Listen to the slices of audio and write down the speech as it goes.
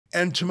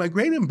And to my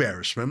great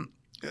embarrassment,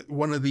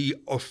 one of the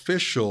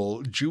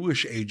official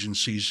Jewish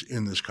agencies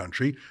in this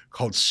country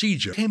called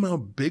CIJA came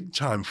out big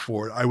time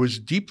for it. I was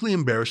deeply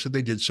embarrassed that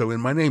they did so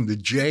in my name. The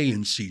J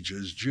in CIJA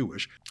is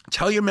Jewish.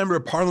 Tell your member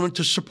of parliament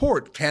to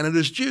support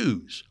Canada's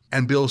Jews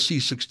and Bill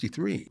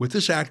C-63. With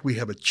this act, we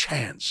have a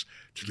chance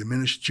to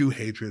diminish Jew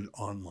hatred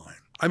online.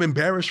 I'm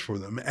embarrassed for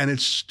them, and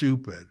it's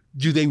stupid.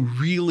 Do they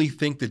really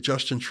think that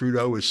Justin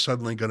Trudeau is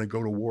suddenly going to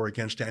go to war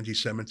against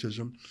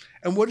anti-Semitism?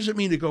 And what does it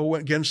mean to go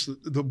against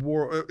the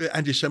war,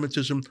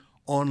 anti-Semitism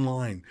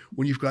online,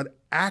 when you've got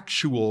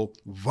actual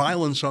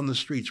violence on the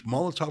streets,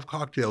 Molotov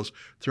cocktails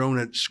thrown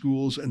at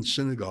schools and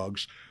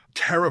synagogues,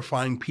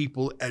 terrifying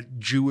people at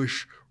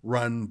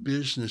Jewish-run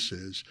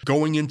businesses,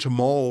 going into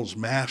malls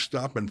masked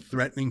up and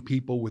threatening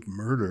people with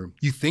murder?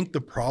 You think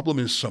the problem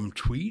is some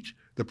tweet?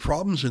 The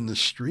problem's in the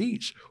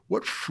streets.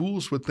 What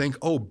fools would think,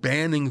 oh,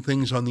 banning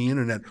things on the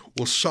internet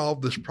will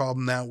solve this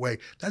problem that way?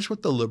 That's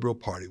what the Liberal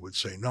Party would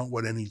say, not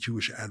what any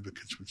Jewish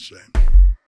advocates would say.